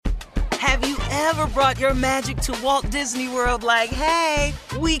Have you ever brought your magic to Walt Disney World like, hey,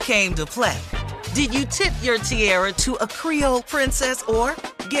 we came to play? Did you tip your tiara to a Creole princess or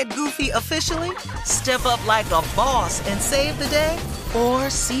get goofy officially? Step up like a boss and save the day? Or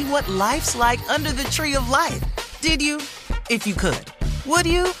see what life's like under the tree of life? Did you? If you could. Would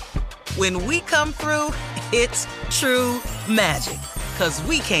you? When we come through, it's true magic. 'Cause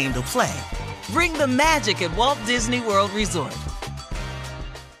we came to play. Bring the magic at Walt Disney World Resort.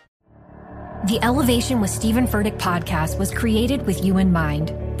 The Elevation with Stephen Furtick podcast was created with you in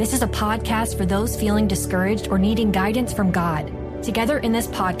mind. This is a podcast for those feeling discouraged or needing guidance from God. Together in this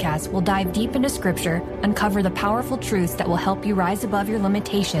podcast, we'll dive deep into Scripture, uncover the powerful truths that will help you rise above your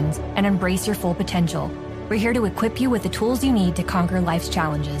limitations and embrace your full potential. We're here to equip you with the tools you need to conquer life's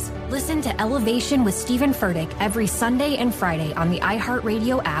challenges. Listen to Elevation with Stephen Furtick every Sunday and Friday on the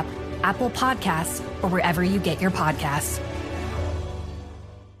iHeartRadio app, Apple Podcasts, or wherever you get your podcasts.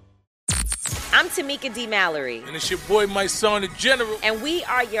 I'm Tamika D. Mallory. And it's your boy, my son, the General. And we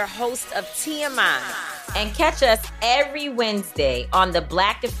are your hosts of TMI. And catch us every Wednesday on the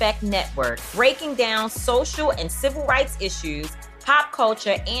Black Effect Network, breaking down social and civil rights issues, pop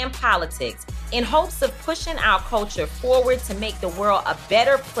culture, and politics in hopes of pushing our culture forward to make the world a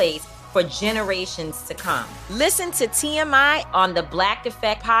better place for generations to come. Listen to TMI on the Black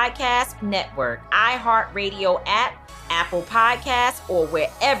Effect Podcast Network, iHeartRadio app, Apple Podcasts, or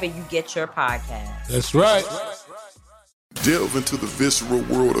wherever you get your podcasts. That's right. Delve into the visceral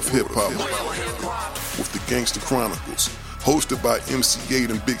world of hip-hop with the Gangsta Chronicles, hosted by MC8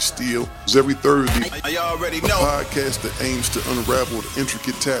 and Big Steel. Every Thursday, a podcast that aims to unravel the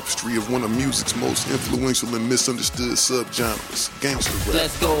intricate tapestry of one of music's most influential and misunderstood subgenres, gangsta rap.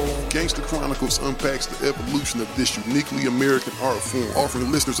 Let's go. Gangsta Chronicles unpacks the evolution of this uniquely American art form,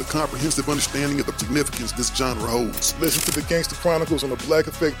 offering listeners a comprehensive understanding of the significance this genre holds. Listen to the Gangsta Chronicles on the Black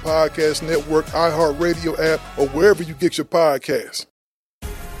Effect Podcast Network, iHeartRadio app, or wherever you get your podcasts.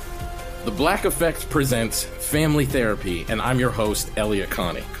 The Black Effect presents Family Therapy, and I'm your host, Elliot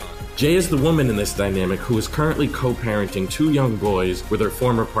Connie. Jay is the woman in this dynamic who is currently co-parenting 2 young boys with her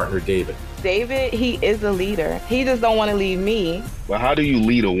former partner, David. David, he is a leader. He just don't want to leave me. But how do you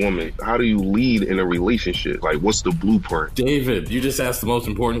lead a woman? How do you lead in a relationship? Like, what's the blueprint? David, you just asked the most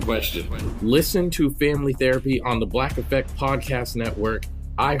important question. Listen to Family Therapy on the Black Effect Podcast Network,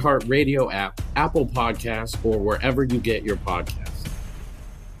 iHeartRadio app, Apple Podcasts, or wherever you get your podcasts.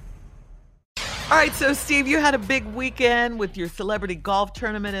 All right, so Steve, you had a big weekend with your celebrity golf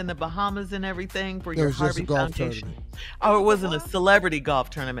tournament in the Bahamas and everything for your Harvey Foundation. Oh, it wasn't a celebrity golf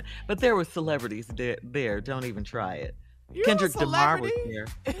tournament, but there were celebrities there. Don't even try it. Kendrick Lamar was there.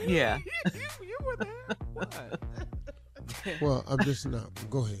 Yeah. you were there. What? Well, I'm just not.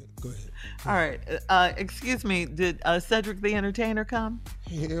 Go ahead. All right. Excuse me. Did Cedric the Entertainer come?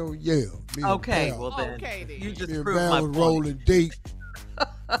 Hell yeah. Okay. Well then, you just proved my point. Rolling deep.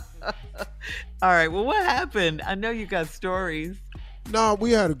 All right. Well, what happened? I know you got stories. No,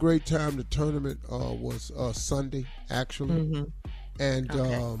 we had a great time. The tournament was Sunday, actually. Mm-hmm. And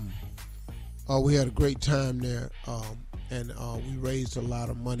we had a great time there. And we raised a lot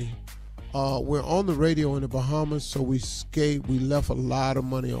of money. We're on the radio in the Bahamas, so we left a lot of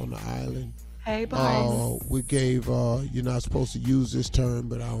money on the island. Hey, boys. We gave, you're not supposed to use this term,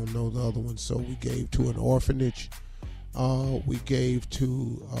 but I don't know the other one, so we gave to an orphanage. We gave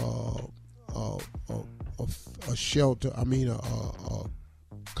to a shelter, a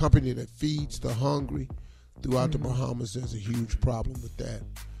company that feeds the hungry throughout the Bahamas. There's a huge problem with that.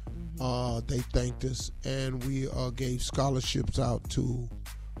 They thanked us, and we gave scholarships out to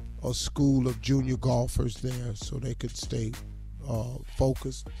a school of junior golfers there so they could stay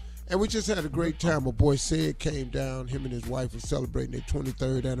focused. And we just had a great time. My boy Sid came down. Him and his wife were celebrating their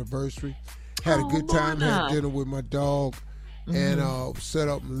 23rd anniversary. Had a good time, had dinner with my dog, and set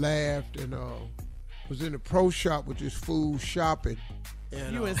up and laughed, and was in the pro shop with this food shopping.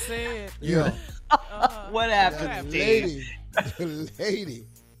 And, you and Sid? Yeah. What happened, the lady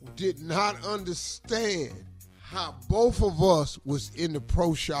did not understand how both of us was in the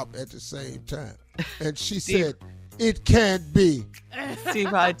pro shop at the same time. And she said, it can't be. Steve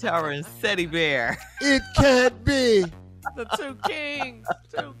Hightower and Seti Bear. It can't be. The two kings.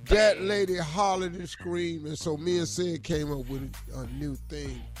 That lady hollered and screamed, and so me and Sid came up with a new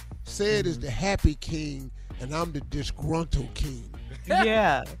thing. Sid is the happy king, and I'm the disgruntled king.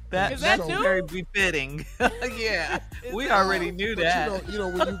 Yeah, that's new? very befitting. Yeah, we already knew that. But you know,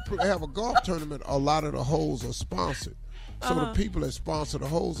 when you have a golf tournament, a lot of the holes are sponsored. So the people that sponsor the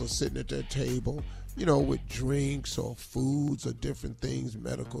holes are sitting at their table, you know, with drinks or foods or different things,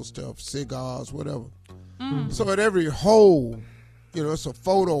 medical stuff, cigars, whatever. So at every hole, it's a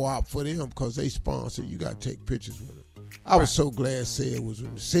photo op for them because they sponsor. You got to take pictures with them. I was so glad Said was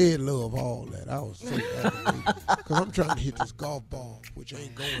with me. Said love all that. I was so happy because I'm trying to hit this golf ball, which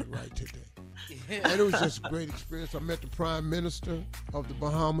ain't going right today. And it was just a great experience. I met the Prime Minister of the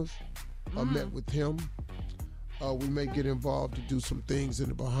Bahamas. I met with him. We may get involved to do some things in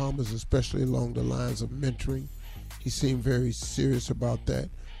the Bahamas, especially along the lines of mentoring. He seemed very serious about that.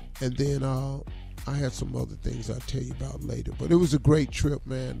 And then I had some other things I'll tell you about later. But it was a great trip,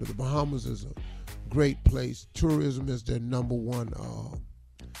 man. The Bahamas is a great place. Tourism is their number one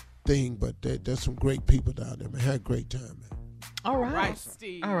thing, but there's some great people down there, man. Had a great time, man. All right.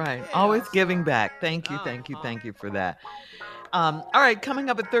 All right. Always giving back. Thank you for that. All right, coming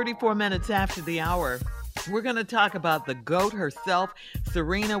up at 34 minutes after the hour, we're going to talk about the GOAT herself,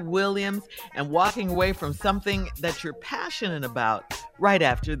 Serena Williams, and walking away from something that you're passionate about right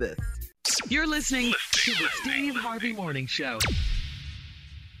after this. You're listening to the Steve Harvey Morning Show.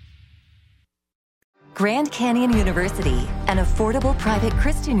 Grand Canyon University, an affordable private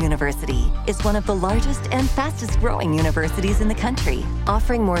Christian university, is one of the largest and fastest growing universities in the country,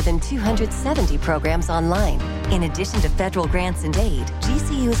 offering more than 270 programs online. In addition to federal grants and aid,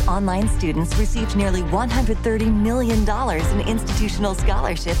 GCU's online students received nearly $130 million in institutional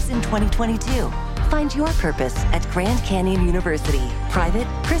scholarships in 2022. Find your purpose at Grand Canyon University. Private,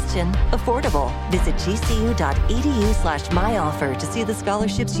 Christian, affordable. Visit gcu.edu/myoffer to see the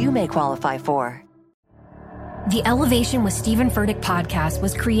scholarships you may qualify for. The Elevation with Stephen Furtick podcast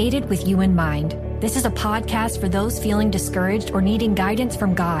was created with you in mind. This is a podcast for those feeling discouraged or needing guidance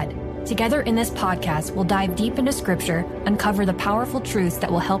from God. Together in this podcast, we'll dive deep into Scripture, uncover the powerful truths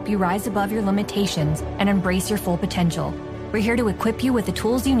that will help you rise above your limitations and embrace your full potential. We're here to equip you with the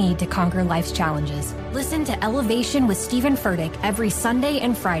tools you need to conquer life's challenges. Listen to Elevation with Stephen Furtick every Sunday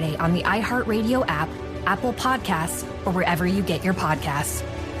and Friday on the iHeartRadio app, Apple Podcasts, or wherever you get your podcasts.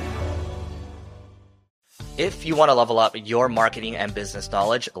 If you want to level up your marketing and business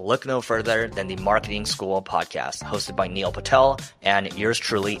knowledge, look no further than the Marketing School podcast, hosted by Neil Patel and yours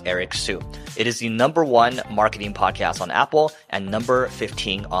truly, Eric Su. It is the #1 marketing podcast on Apple and number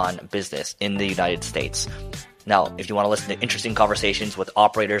 15 on business in the United States. Now, if you want to listen to interesting conversations with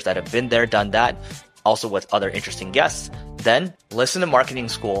operators that have been there, done that, also with other interesting guests, then listen to Marketing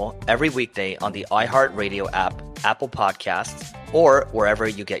School every weekday on the iHeartRadio app, Apple Podcasts, or wherever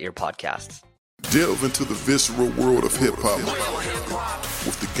you get your podcasts. Delve into the visceral world of hip-hop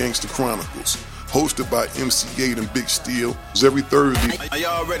with the Gangster Chronicles, hosted by MC8 and Big Steel. Every Thursday, a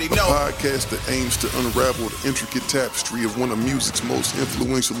podcast that aims to unravel the intricate tapestry of one of music's most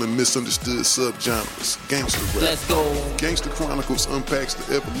influential and misunderstood subgenres, gangster rap. Let's go. Gangster Chronicles unpacks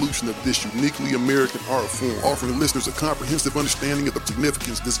the evolution of this uniquely American art form, offering listeners a comprehensive understanding of the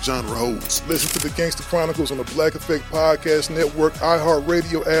significance this genre holds. Listen to the Gangster Chronicles on the Black Effect Podcast Network,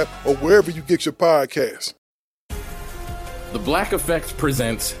 iHeartRadio app, or wherever you get your podcasts. The Black Effect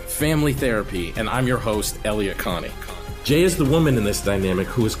presents Family Therapy, and I'm your host, Elliot Connie. Jay is the woman in this dynamic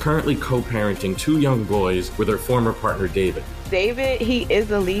who is currently co-parenting 2 young boys with her former partner, David. David, he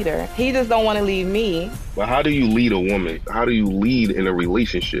is a leader. He just don't want to leave me. But how do you lead a woman? How do you lead in a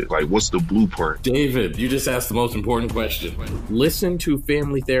relationship? Like, what's the blueprint? David, you just asked the most important question. Listen to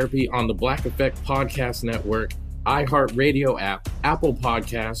Family Therapy on the Black Effect Podcast Network, iHeartRadio app, Apple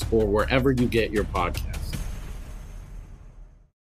Podcasts, or wherever you get your podcasts.